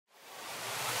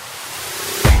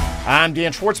I'm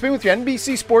Dan Schwartzman with your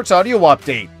NBC Sports Audio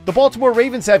Update. The Baltimore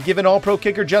Ravens have given All-Pro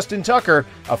kicker Justin Tucker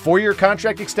a 4-year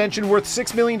contract extension worth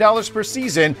 $6 million per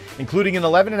season, including an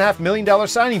 $11.5 million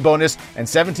signing bonus and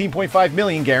 $17.5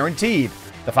 million guaranteed.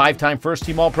 The 5-time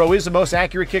first-team All-Pro is the most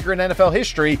accurate kicker in NFL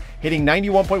history, hitting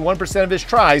 91.1% of his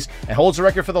tries and holds the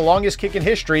record for the longest kick in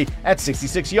history at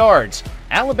 66 yards.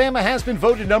 Alabama has been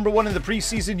voted #1 in the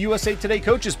preseason USA Today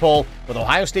coaches poll, with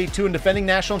Ohio State 2 and defending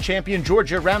national champion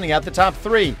Georgia rounding out the top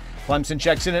 3. Clemson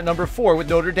checks in at #4 with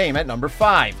Notre Dame at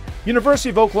 #5. University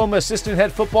of Oklahoma assistant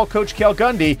head football coach Cal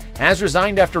Gundy has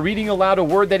resigned after reading aloud a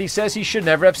word that he says he should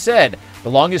never have said. The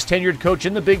longest tenured coach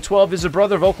in the Big 12 is the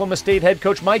brother of Oklahoma State head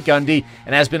coach Mike Gundy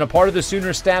and has been a part of the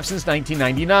Sooners staff since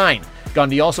 1999.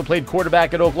 Gundy also played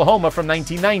quarterback at Oklahoma from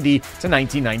 1990 to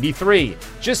 1993.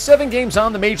 Just 7 games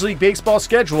on the Major League Baseball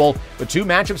schedule, with 2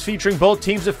 matchups featuring both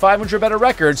teams with 500 better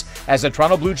records, as the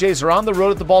Toronto Blue Jays are on the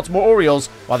road at the Baltimore Orioles,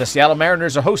 while the Seattle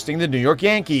Mariners are hosting the New York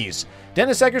Yankees.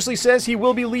 Dennis Eckersley says he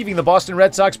will be leaving the Boston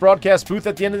Red Sox broadcast booth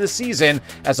at the end of the season,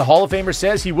 as the Hall of Famer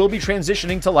says he will be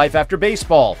transitioning to life after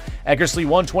baseball. Eckersley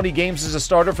won 20 games as a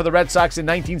starter for the Red Sox in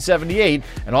 1978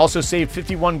 and also saved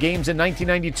 51 games in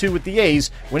 1992 with the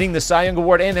A's, winning the Cy Young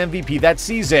Award and MVP that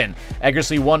season.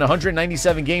 Eckersley won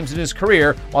 197 games in his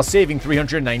career while saving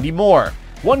 390 more.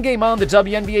 1 game on the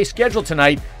WNBA schedule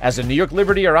tonight, as the New York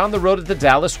Liberty are on the road at the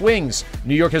Dallas Wings.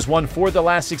 New York has won 4 of the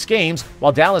last 6 games,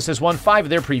 while Dallas has won 5 of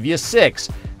their previous 6.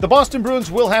 The Boston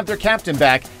Bruins will have their captain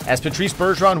back, as Patrice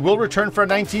Bergeron will return for a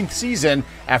 19th season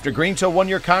after agreeing to a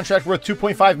 1-year contract worth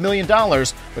 $2.5 million,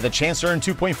 with a chance to earn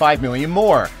 $2.5 million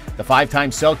more. The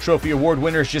 5-time Selk Trophy Award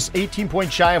winner is just 18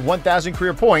 points shy of 1,000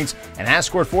 career points and has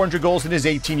scored 400 goals in his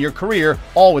 18-year career,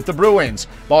 all with the Bruins.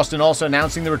 Boston also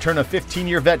announcing the return of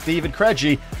 15-year vet David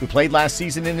Krejci, who played last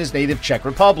season in his native Czech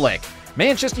Republic.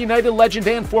 Manchester United legend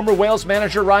and former Wales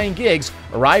manager Ryan Giggs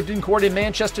arrived in court in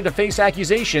Manchester to face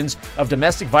accusations of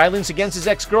domestic violence against his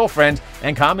ex-girlfriend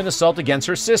and common assault against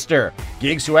her sister.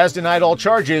 Giggs, who has denied all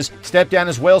charges, stepped down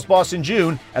as Wales boss in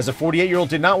June, as the 48-year-old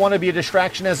did not want to be a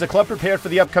distraction as the club prepared for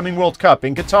the upcoming World Cup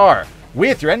in Qatar.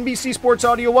 With your NBC Sports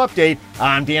Audio Update,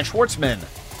 I'm Dan Schwartzman.